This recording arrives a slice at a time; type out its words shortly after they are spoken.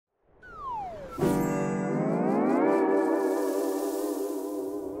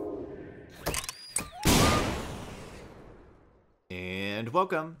And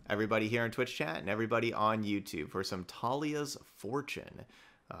welcome everybody here in Twitch chat and everybody on YouTube for some Taliyah's Fortune.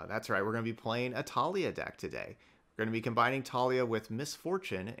 That's right, we're going to be playing a Taliyah deck today. We're going to be combining Taliyah with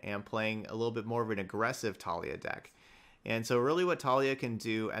Misfortune and playing a little bit more of an aggressive Taliyah deck. And so really what Taliyah can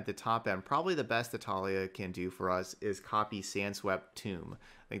do at the top end, probably the best that Taliyah can do for us is copy Sandswept Tomb.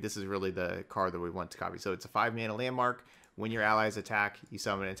 I think this is really the card that we want to copy. So it's a 5-mana landmark. When your allies attack, you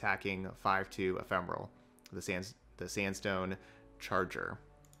summon an attacking 5/2 ephemeral, the Sandstone Charger.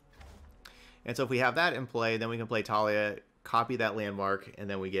 And so if we have that in play, then we can play Taliyah, copy that landmark, and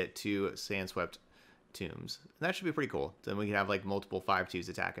then we get 2 Sandswept Tombs. And that should be pretty cool. Then we can have like multiple 5/2s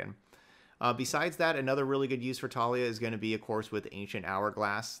attacking. Besides that, another really good use for Taliyah is going to be, of course, with Ancient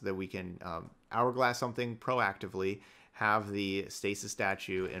Hourglass, that we can Hourglass something proactively, have the Stasis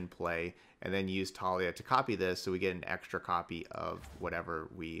statue in play, and then use Taliyah to copy this so we get an extra copy of whatever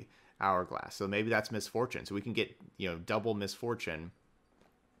we Hourglass. So maybe that's Misfortune. So we can get, double Misfortune.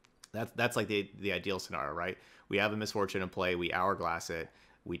 That's like the ideal scenario, right? We have a Misfortune in play, we Hourglass it,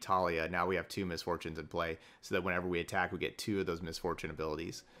 we Taliyah. Now we have 2 Misfortunes in play, so that whenever we attack, we get 2 of those Misfortune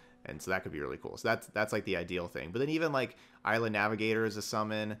abilities. And so that could be really cool. So that's like the ideal thing. But then even like Island Navigator is a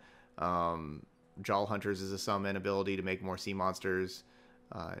summon, Jawl Hunters is a summon ability to make more sea monsters.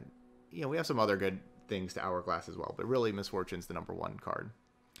 We have some other good things to Hourglass as well, but really Misfortune's the #1 card.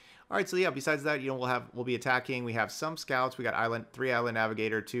 All right, so yeah, besides that, we'll be attacking. We have some scouts. We got 3 Island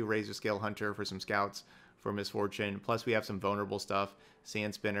Navigator, 2 Razor Scale Hunter for some scouts for Misfortune. Plus we have some vulnerable stuff.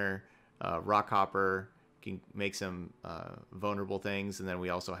 Sand Spinner, Rock Hopper can make some vulnerable things, and then we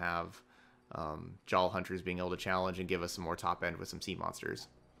also have Jawl Hunters being able to challenge and give us some more top end with some sea monsters.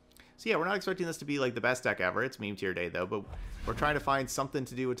 So yeah, we're not expecting this to be like the best deck ever. It's meme tier day though, but we're trying to find something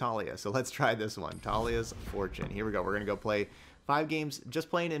to do with Taliyah. So let's try this one, Taliyah's Fortune. Here we go. We're gonna go play 5 games, just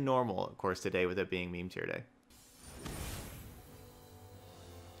playing in normal, of course, today with it being meme tier day.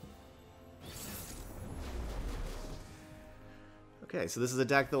 Okay, so this is a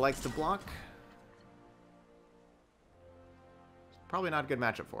deck that likes to block. Probably not a good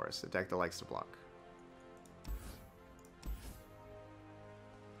matchup for us, a deck that likes to block.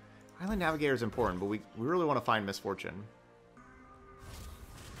 Island Navigator is important, but we really want to find Misfortune.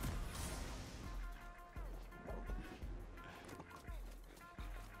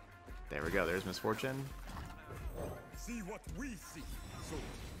 There we go, there's Misfortune. See what we see. So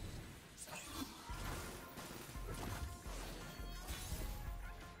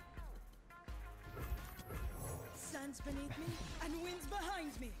sun's beneath me and winds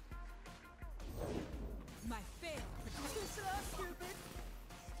behind me. My fail. Too slow, stupid.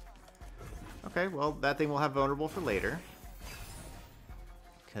 Okay, well, that thing will have vulnerable for later.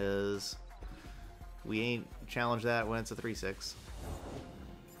 Because we ain't challenged that when it's a 3/6.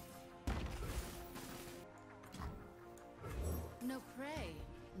 No prey,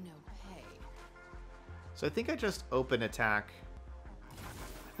 no pay. So I think I just open attack.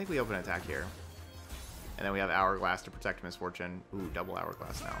 I think we open attack here. And then we have Hourglass to protect Misfortune. Ooh, double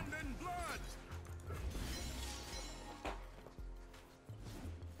Hourglass now.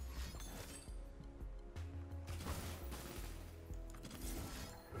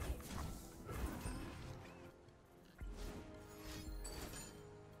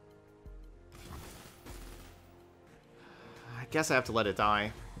 I guess I have to let it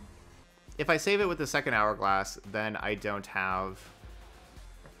die. If I save it with the second Hourglass, then I don't have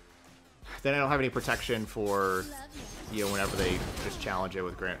any protection for, whenever they just challenge it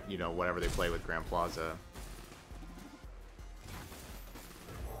with whatever they play with Grand Plaza.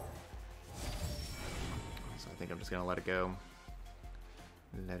 So I think I'm just gonna let it go.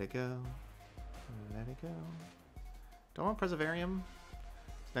 Let it go. Let it go. Don't want Preservarium.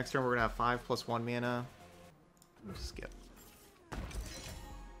 Next turn we're gonna have 5+1 mana. Skip.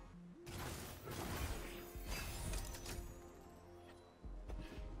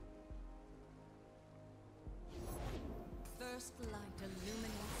 First light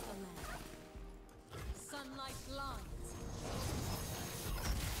illuminates the land. Sunlight blinds.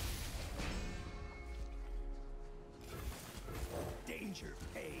 danger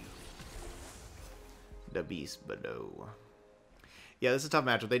paid. The beast below. Yeah, this is a tough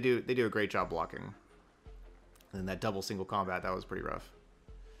matchup. They do a great job blocking. And that double single combat, that was pretty rough.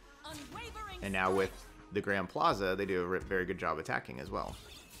 And now with the Grand Plaza, they do a very good job attacking as well.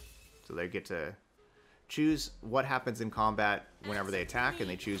 So they get to choose what happens in combat whenever they attack, and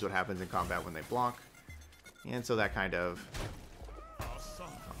they choose what happens in combat when they block. And so that kind of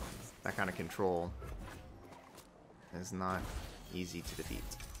control is not easy to defeat.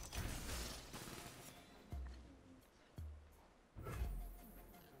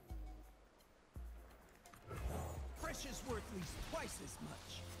 Precious worth least twice as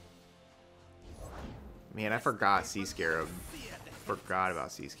much. Man, I forgot Sea Scarab. Forgot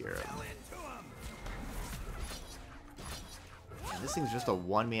about Sea Scarab. And this thing's just a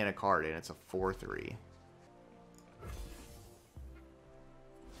 1-mana card, and it's a 4/3.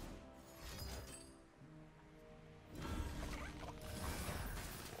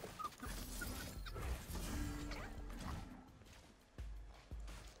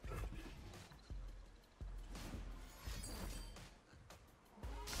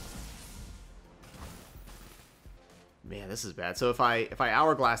 Man, this is bad. So if I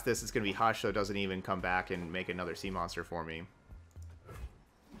hourglass this, it's gonna be Hush, so it doesn't even come back and make another sea monster for me.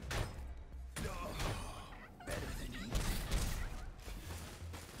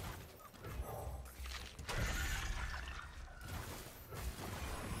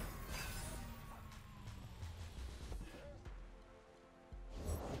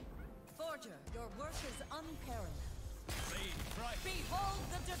 Forger, your work is unparalleled. Behold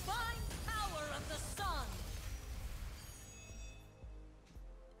the divine power of the sun!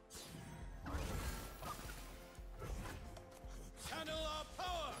 Channel our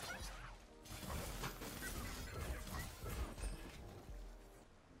power!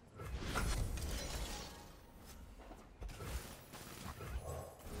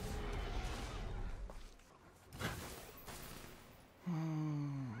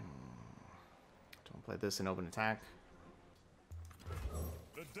 Don't play this in open attack.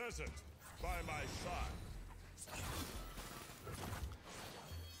 The desert by my side.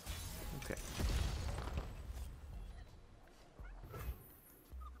 Okay.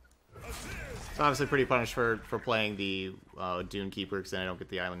 It's obviously pretty punished for playing the Dune Keeper, because then I don't get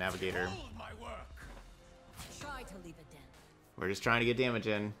the Island Navigator. Hold my work. Try to leave it in. We're just trying to get damage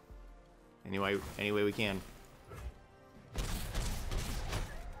in any way we can.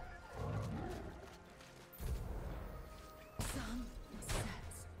 Sun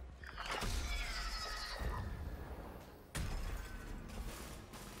sets.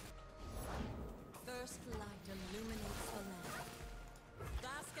 First light illuminates the land.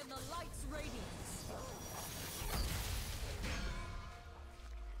 Bask in the light's radiance.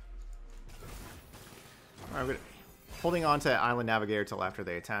 Alright, we're holding on to Island Navigator till after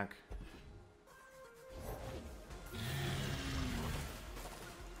they attack.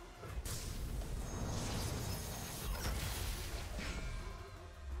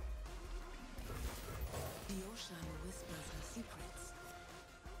 The ocean whispers her secrets.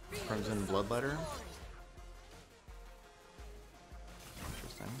 Crimson Bloodletter.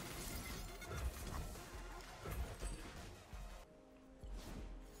 Interesting.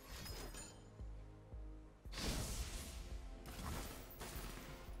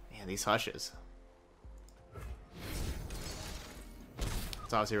 Man, these hushes.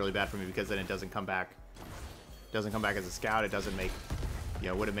 It's obviously really bad for me because then it doesn't come back. It doesn't come back as a scout. It doesn't make, you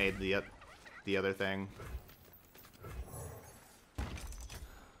know, would have made the other thing.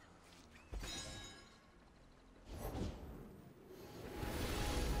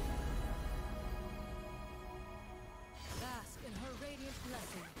 Bask in her radiant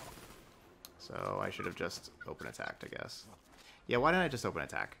blessing. So I should have just open attacked, I guess. Yeah, why didn't I just open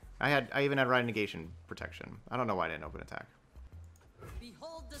attack? I even had Ride Negation protection. I don't know why I didn't open attack.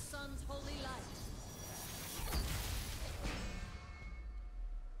 Behold the sun's holy light.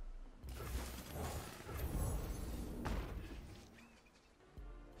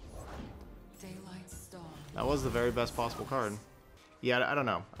 Daylight star. That was the very best possible card. Yeah, I don't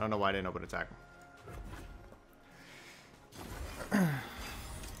know. I don't know why I didn't open attack.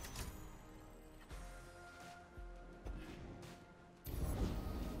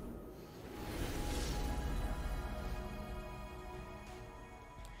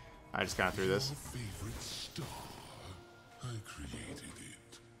 I just kind of threw this. Favorite star. I created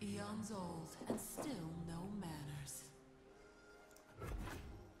it. Eons old and still no manners.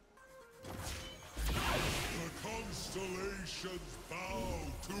 The constellations bow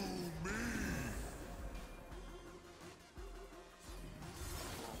to me.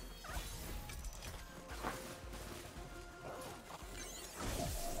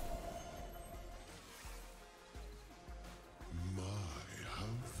 My, how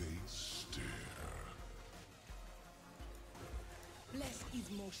they stare. Blessed is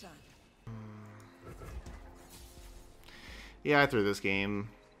motion. Yeah, I threw this game.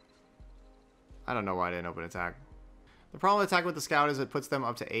 I don't know why I didn't open attack. The problem with attack with the scout is it puts them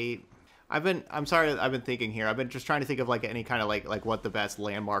up to 8. I'm sorry, I've been thinking here. I've been just trying to think of like any kind of like what the best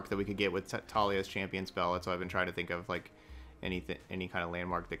landmark that we could get with Taliyah's champion spell. That's what I've been trying to think of, like any kind of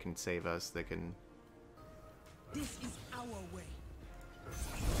landmark that can save us, that can. This is our way.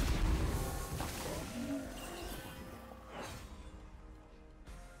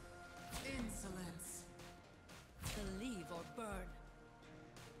 burn.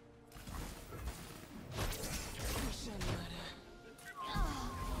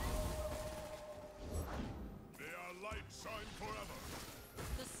 May our light shine forever.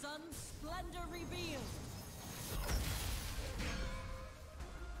 The sun's splendor revealed.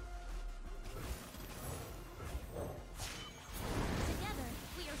 Together,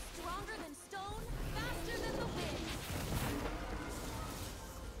 we are stronger than stone, faster than the wind.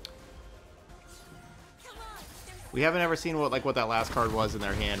 Come on, We haven't ever seen what that last card was in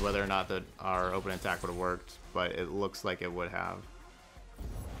their hand, whether or not our open attack would have worked, but it looks like it would have.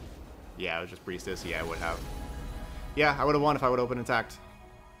 Yeah, it was just Priestess. Yeah, it would have. Yeah, I would have won if I would have open attacked.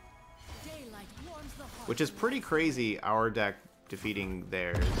 daylight warms the heart. Which is pretty crazy, our deck defeating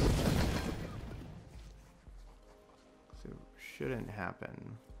theirs. So, shouldn't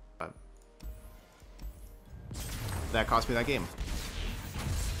happen. But that cost me that game.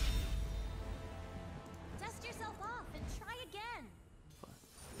 Dust yourself off and try again.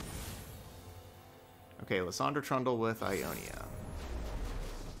 Okay, Lissandra Trundle with Ionia.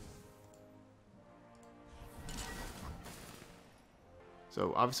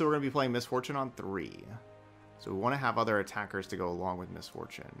 So obviously we're going to be playing Misfortune on 3. So we want to have other attackers to go along with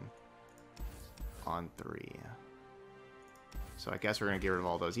Misfortune on 3. So I guess we're going to get rid of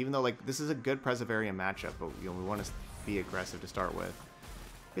all those. Even though this is a good Preservarium matchup, but we want to be aggressive to start with.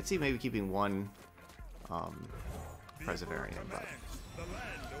 Could see maybe keeping one Preservarium, but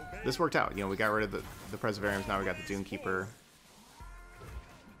this worked out. We got rid of the Preservariums. Now we got the Doomkeeper.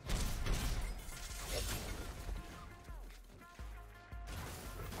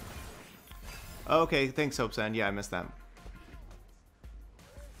 Okay, thanks, Hope's End. Yeah, I missed that.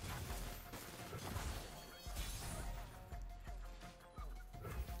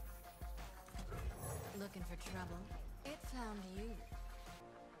 Looking for trouble? It found you.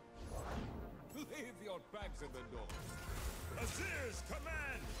 Leave your bags in the door. Azir's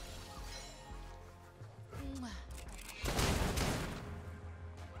command.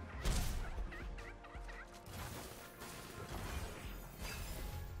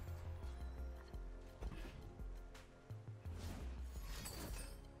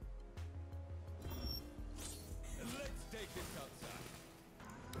 Let's take this outside.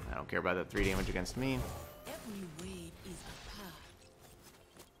 I don't care about that 3 damage against me. Every wave is a path.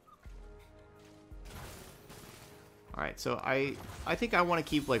 Alright, so I think I want to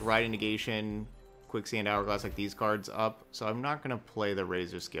keep Riding Negation, Quicksand, Hourglass, these cards up. So I'm not going to play the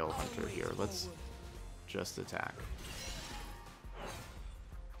Razor Scale Hunter here. Let's just attack.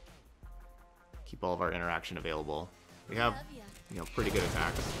 Keep all of our interaction available. We have, pretty good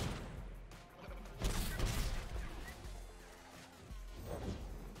attacks.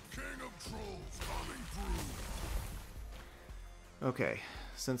 King of Trolls coming through. Okay,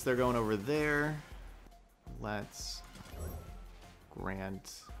 since they're going over there, let's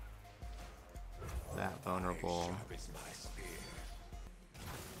grant that vulnerable. Is my spear.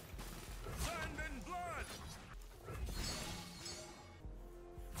 Sand and blood.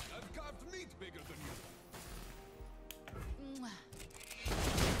 I've carved meat bigger than you.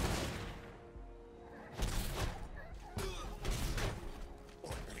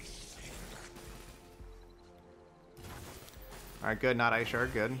 Alright, good, not Ice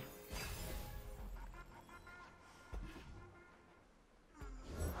Shard, good. I'm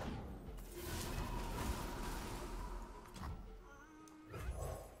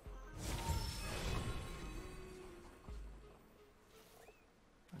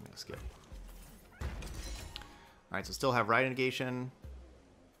gonna skip. Alright, so still have Riding Negation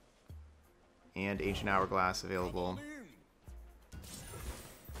and Ancient Hourglass available.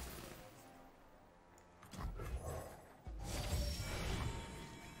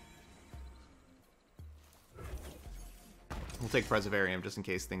 We'll take Preservarium just in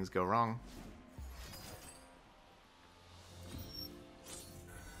case things go wrong.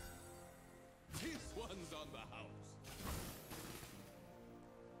 This one's on the house.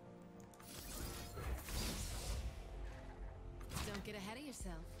 Don't get ahead of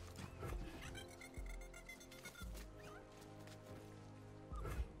yourself.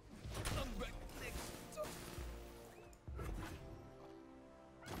 Come back next.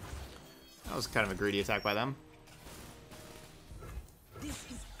 That was kind of a greedy attack by them. This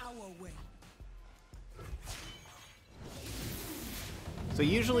is our way. So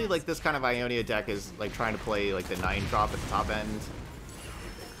usually this kind of Ionia deck is trying to play the 9-drop at the top end.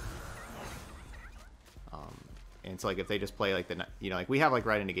 And so if they just play we have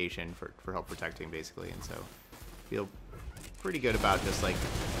Riding Negation for help protecting basically, and so feel pretty good about just we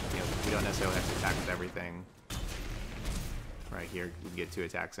don't necessarily have to attack with everything. Right here we can get 2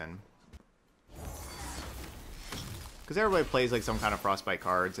 attacks in. Because everybody plays like some kind of frostbite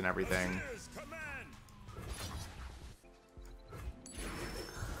cards and everything. Azir's command.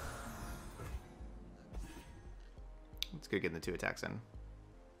 It's good getting the 2 attacks in.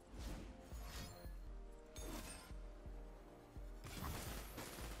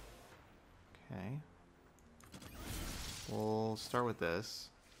 Okay. We'll start with this.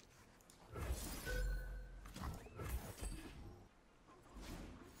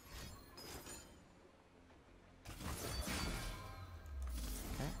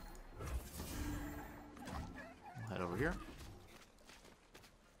 Okay. We'll head over here.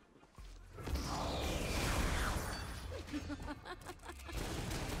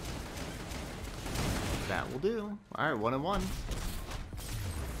 That will do. Alright, 1 and 1.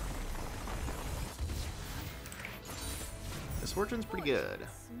 This Fortune's pretty good.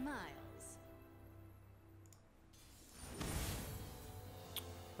 Smiles.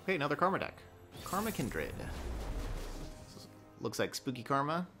 Okay, another Karma deck. Karma Kindred. Looks like Spooky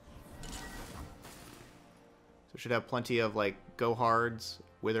Karma. So it should have plenty of like Go Hards,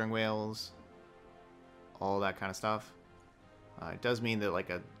 Withering Whales, all that kind of stuff. It does mean that like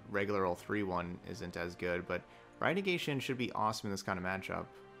a regular old 3-1 isn't as good, but Ride Negation should be awesome in this kind of matchup.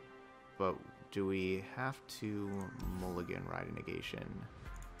 But do we have to mulligan Ride Negation?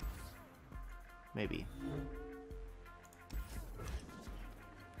 Maybe.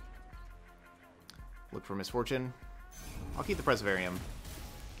 Look for Misfortune. I'll keep the Perseverium.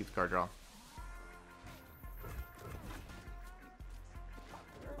 Keep the card draw.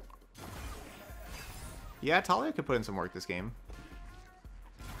 Yeah, Taliyah could put in some work this game.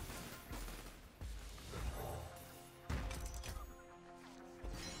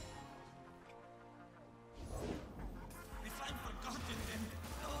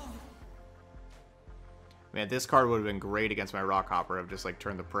 Man, this card would have been great against my Rock Hopper of just like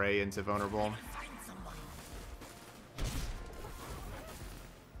turn the prey into vulnerable.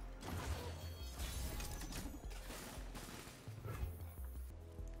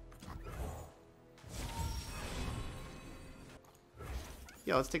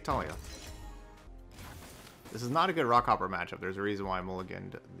 Yeah, let's take Taliyah. This is not a good Rock Hopper matchup. There's a reason why I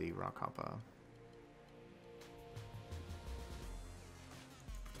mulliganed the Rock Hopper.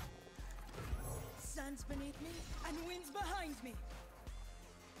 Sun's beneath me and winds behind me.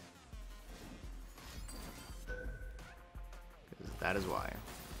 That is why.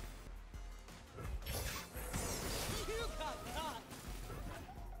 You got caught.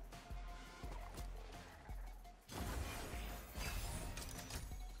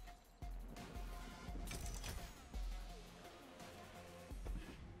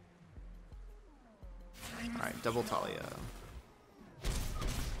 Alright, double Taliyah.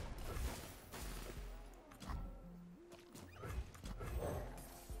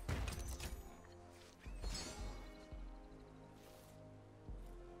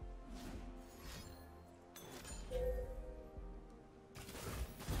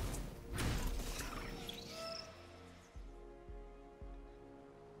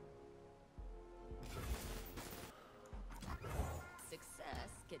 Success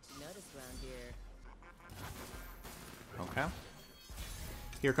gets you noticed around here. Okay.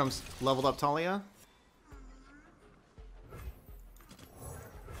 Here comes leveled up Taliyah.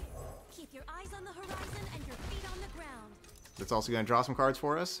 Keep your eyes on the horizon and your feet on the ground. That's also going to draw some cards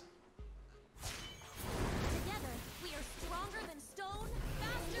for us. Together, we are stronger than stone,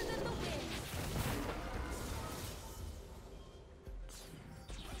 faster than the wind.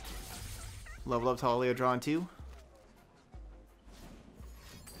 Level up Taliyah, drawing 2.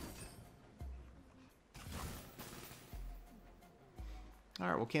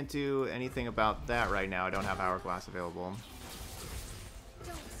 Alright, well, can't do anything about that right now. I don't have Hourglass available.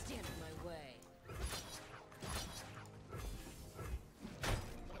 Don't stand in my way.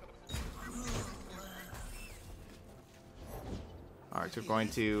 Alright, so we're going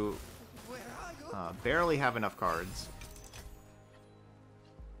to barely have enough cards.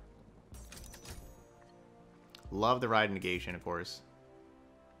 Love the Ride Negation, of course.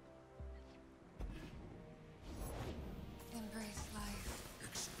 Embrace life.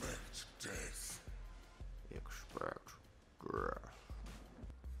 Expect death.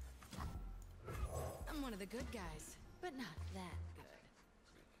 I'm one of the good guys, but not that good.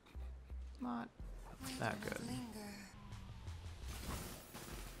 Not that good.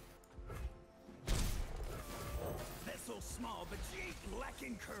 Vessel small, but she ain't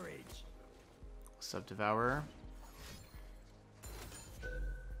lacking courage. Subdevourer.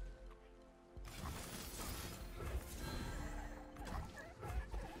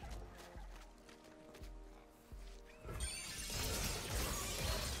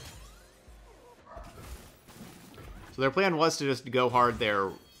 So So their plan was to just go hard there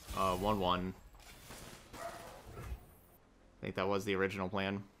 1-1. I think that was the original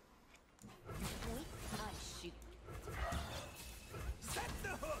plan.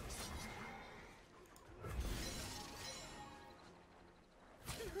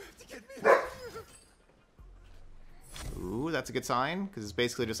 Ooh, that's a good sign, because it's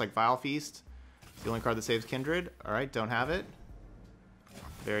basically just like Vile Feast. It's the only card that saves Kindred. Alright, don't have it.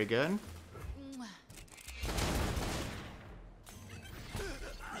 Very good.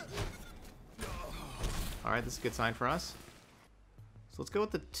 Alright, this is a good sign for us. So let's go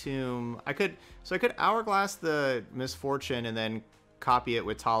with the Tomb. I could Hourglass the Misfortune and then copy it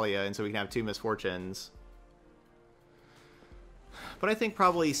with Taliyah, and so we can have 2 Misfortunes. But I think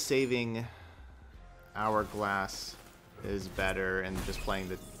probably saving Hourglass is better and just playing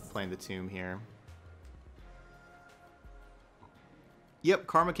the Tomb here. Yep,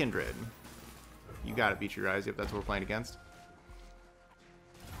 Karma Kindred. You got it, Beat Your Eyes. Yep, that's what we're playing against.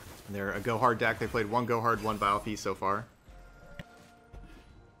 And they're a Go Hard deck. They played 1 Go Hard, 1 Vile Feast so far.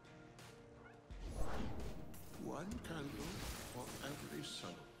 One candle for every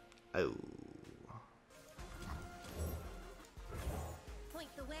sun. Oh. Point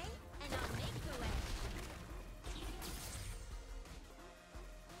the way, and I'll make the way.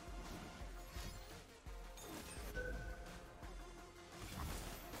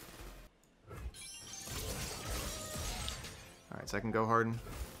 Alright, second Go Hard.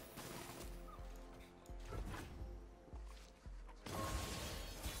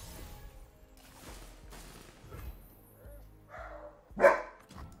 There's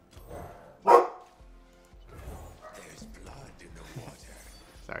blood in the water.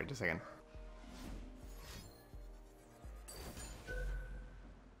 Sorry, just a second.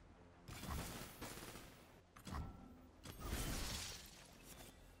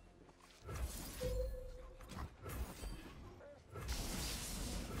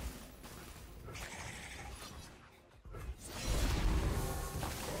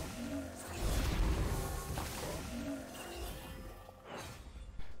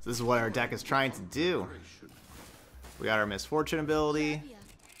 So this is what our deck is trying to do. We got our Misfortune ability.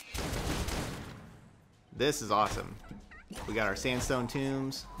 This is awesome. We got our Sandstone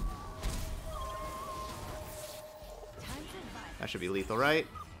Tombs. That should be lethal, right?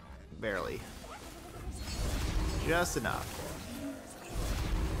 Barely. Just enough.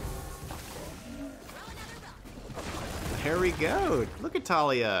 There we go. Look at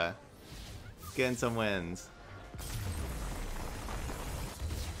Taliyah getting some wins.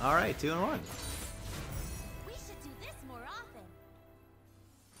 All right, 2-1. We should do this more often.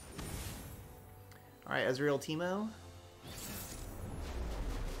 All right, Ezreal Teemo.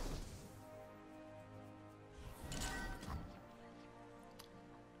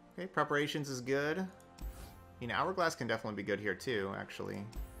 Okay, preparations is good. I mean, Hourglass can definitely be good here too, actually.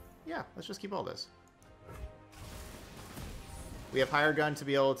 Yeah, let's just keep all this. We have Higher Gun to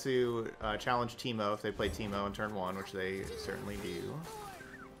be able to challenge Teemo if they play Teemo in turn 1, which they certainly do.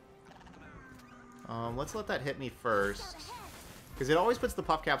 Let's let that hit me first. Because it always puts the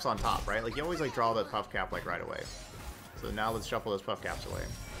puff caps on top, right? Like, you always, like, draw the puff cap, like, right away. So now let's shuffle those puff caps away.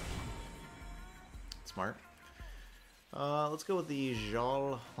 Smart. Let's go with the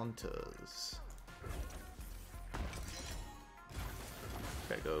Jal Hunters.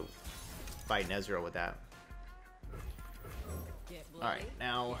 Gotta go fight an Ezreal with that. Alright,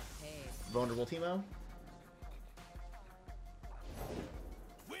 now, Vulnerable Teemo.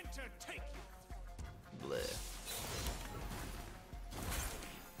 Winter take you. Bleh.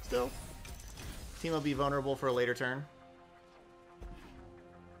 Still, Teemo be vulnerable for a later turn.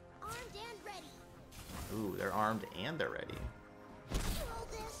 Armed and ready. Ooh, they're armed and they're ready. Roll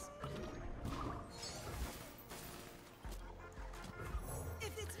this.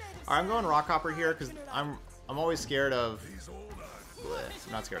 Alright, I'm going Rockhopper here because I'm always scared of. Bleh,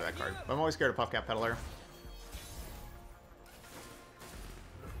 I'm not scared of that card. But I'm always scared of Puffcap Peddler.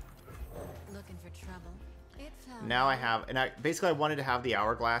 Looking for trouble. It found Now I have, and basically I wanted to have the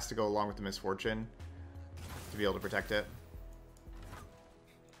Hourglass to go along with the Misfortune to be able to protect it.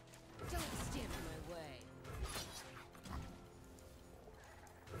 Don't stand in my way.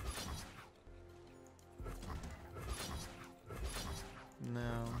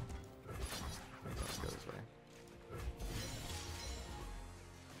 No. Let's go this way.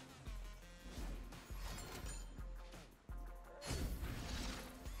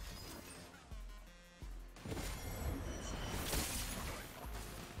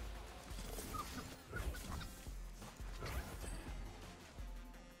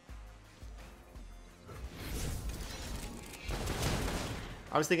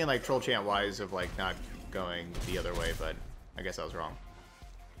 I was thinking like troll chant wise of like not going the other way, but I guess I was wrong.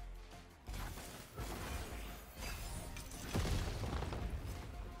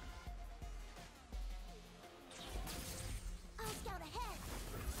 I'll scout ahead.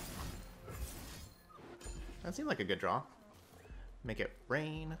 That seemed like a good draw. Make it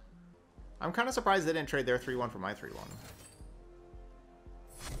rain. I'm kind of surprised they didn't trade their 3-1 for my 3-1.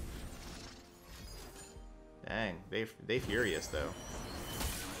 Dang, they furious though.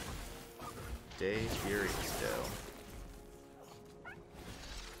 They furious though.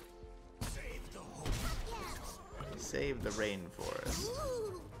 Save the rainforest.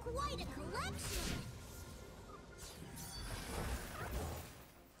 Ooh, quite a collection.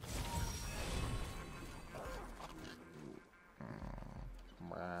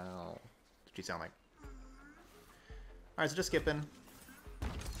 Wow. What you sound like? Alright, so just skipping.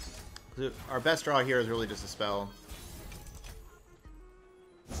 Our best draw here is really just a spell.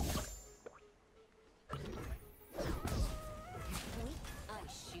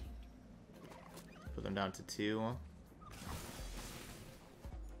 Put them down to 2.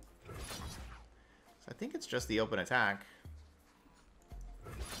 So I think it's just the open attack.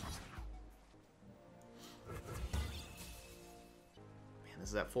 Man, this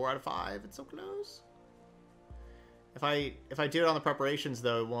is at 4 out of 5. It's so close. If I do it on the preparations,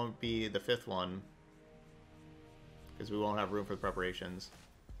 though, it won't be the 5th one. Because we won't have room for the preparations.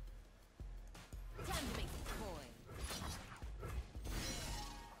 Time to make coin.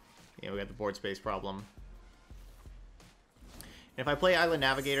 Yeah, we got the board space problem. And if I play Island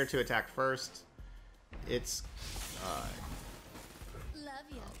Navigator to attack first, it's Love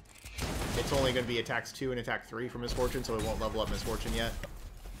ya. it's only going to be attacks 2 and attack 3 for Misfortune, so it won't level up Misfortune yet.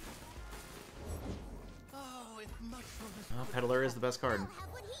 Oh, Peddler is the best card. I'll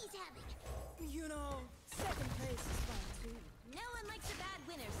have what he's having. You know, second place is fine too. No one likes a bad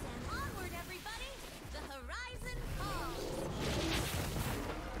winner, Sam. Onward, everybody. The horizon falls.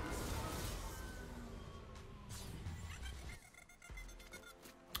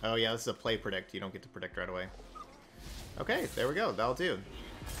 Oh yeah, this is a play predict. You don't get to predict right away. Okay, there we go. That'll do.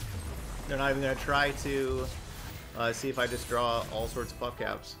 They're not even going to try to see if I just draw all sorts of buff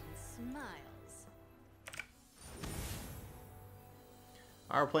caps. Smiles.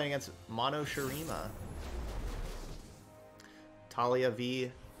 We're playing against Mono Shurima. Taliyah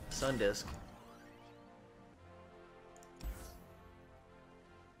v Sundisk.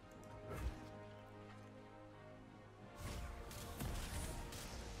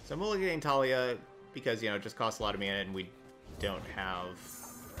 So I'm only getting Taliyah because, you know, it just costs a lot of mana and we don't have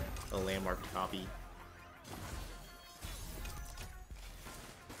a landmark to copy.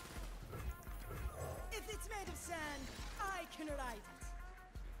 If it's made of sand, I can write it.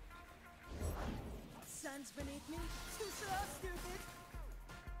 Sand's beneath me. Too slow, stupid.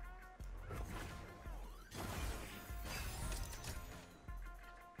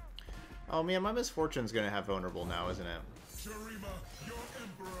 Oh man, my Misfortune's gonna have vulnerable now, isn't it? Shurima, your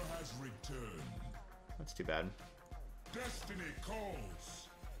emperor has returned. That's too bad. Destiny calls.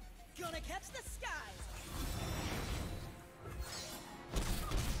 Gonna catch the skies.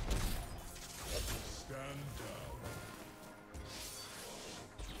 Stand down.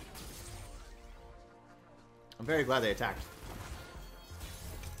 I'm very glad they attacked.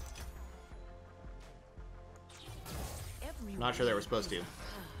 I'm not sure they were supposed to.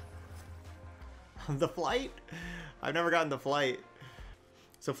 The flight? I've never gotten the flight.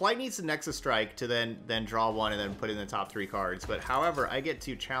 So flight needs to Nexus Strike to then draw one and then put in the top 3 cards. But however, I get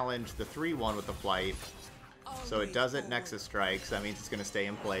to challenge the 3-1 with the flight. So it doesn't Nexus Strike, so that means it's going to stay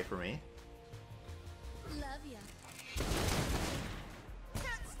in play for me. Love ya.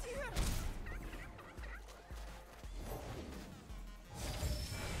 Can't steer.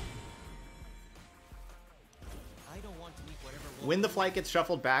 When the flight gets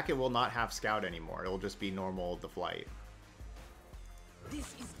shuffled back, it will not have Scout anymore. It will just be normal the flight.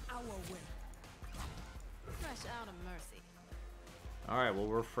 This is our way. Fresh out of mercy. Alright, well,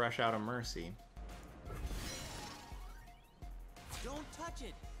 we're fresh out of Mercy. Don't touch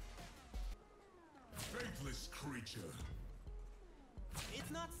it. Faithless creature.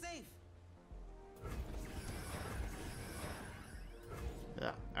 It's not safe.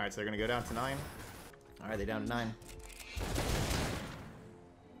 Yeah. Alright, so they're going to go down to 9. Alright, they're down to 9.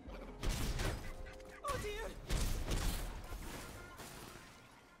 Oh dear.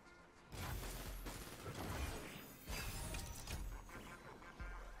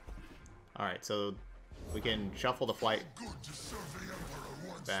 Alright, so we can shuffle the flight Good to serve the emperor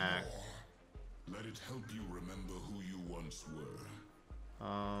once back. more. Let it help you remember who you once were.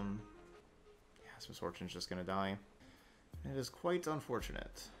 Yeah, this Misfortune's just gonna die. It is quite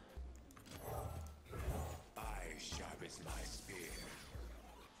unfortunate. sharp as my spear.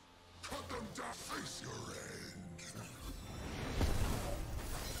 Put them down. Face your end.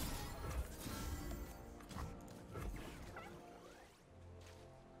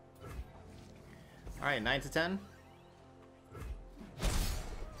 All right, 9 to 10.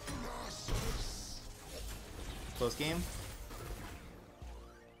 Close game.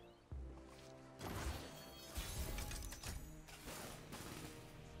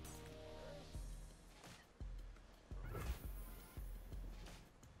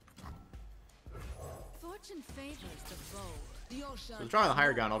 Fortune favors the bold. So we're drawing the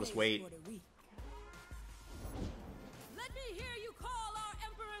higher gun. I'll just wait. Let me hear you call our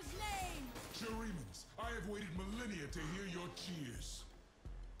emperor's name. Shurimans, I have waited millennia to hear your cheers.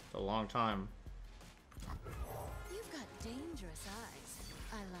 It's a long time. You've got dangerous eyes.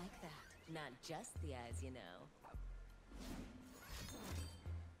 I like that. Not just the eyes, you know.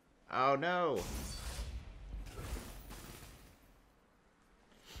 Oh no.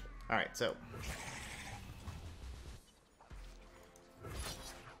 All right, so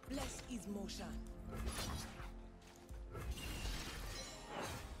Bless his motion.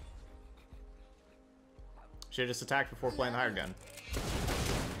 should have just attacked before playing the higher gun.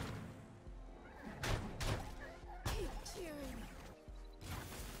 Keep cheering.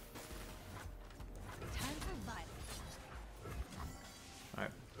 Time for violence. All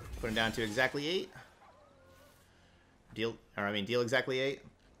right, put him down to exactly 8. Deal exactly 8.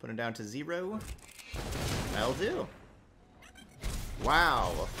 Put him down to 0. That'll do.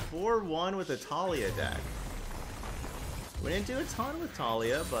 Wow, a 4-1 with a Taliyah deck. We didn't do a ton with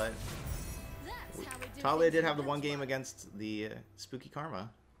Taliyah, but That's how we do Taliyah things did have the in one game against the Spooky Karma.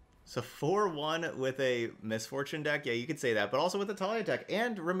 So 4-1 with a Misfortune deck, yeah, you could say that, but also with the Taliyah deck.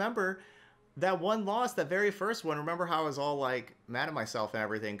 And remember, that one loss, that very first one, remember how I was all like mad at myself and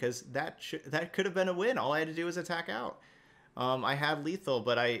everything, because that could have been a win. All I had to do was attack out. I had lethal,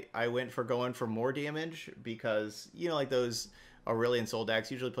 but I went for going for more damage because, you know, like those Aurelion soul decks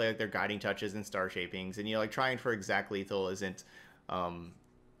usually play like their guiding touches and star shapings, and you know, like trying for exact lethal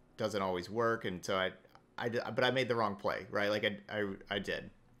doesn't always work, and so but I made the wrong play, right? Like I did.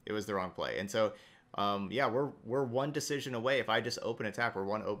 It was the wrong play, and so yeah, we're one decision away. If I just open attack, we're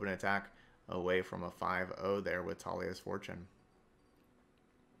one open attack away from a 5-0 there with Taliyah's Fortune.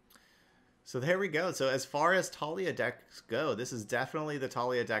 So there we go. So as far as Taliyah decks go, this is definitely the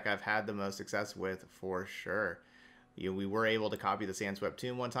Taliyah deck I've had the most success with for sure. We were able to copy the Sandswept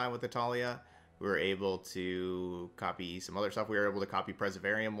Tomb one time with the Taliyah. We were able to copy some other stuff. We were able to copy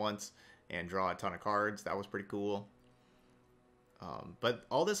Preservarium once and draw a ton of cards. That was pretty cool. But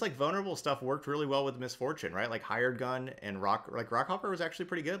all this like vulnerable stuff worked really well with Misfortune, right? Like Hired Gun and Rockhopper was actually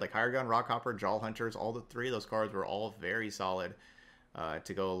pretty good. Like Hired Gun, Rockhopper, Jaw Hunters, all the 3 of those cards were all very solid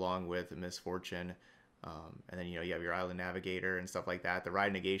to go along with Misfortune. And then, you know, you have your Island Navigator and stuff like that. The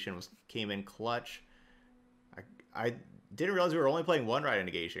Ride Negation came in clutch. I didn't realize we were only playing one Ride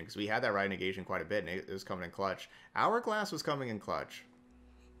Negation because we had that Ride Negation quite a bit, and it was coming in clutch. Hourglass was coming in clutch.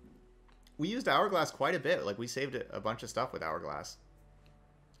 We used Hourglass quite a bit. Like, we saved a bunch of stuff with Hourglass.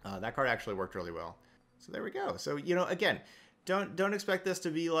 That card actually worked really well. So there we go. So, you know, again, don't expect this to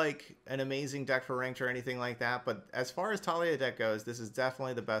be like an amazing deck for ranked or anything like that. But as far as Taliyah deck goes, this is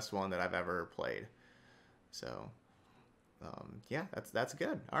definitely the best one that I've ever played. So yeah, that's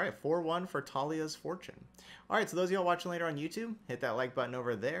good. All right, 4-1 for Taliyah's Fortune. All right, so those of y'all watching later on YouTube, hit that like button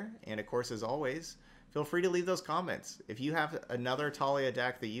over there. And of course, as always, feel free to leave those comments. If you have another Taliyah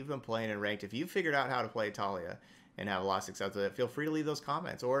deck that you've been playing in ranked, if you've figured out how to play Taliyah and have a lot of success with it, feel free to leave those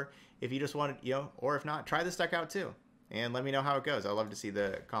comments. Or if you just want to, you know, or if not, try this deck out too. And let me know how it goes. I'd love to see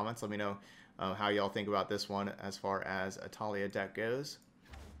the comments. Let me know how y'all think about this one as far as a Taliyah deck goes.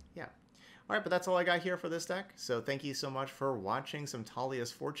 Yeah. All right, but that's all I got here for this deck. So thank you so much for watching some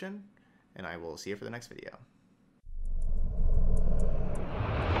Taliyah's Fortune, and I will see you for the next video.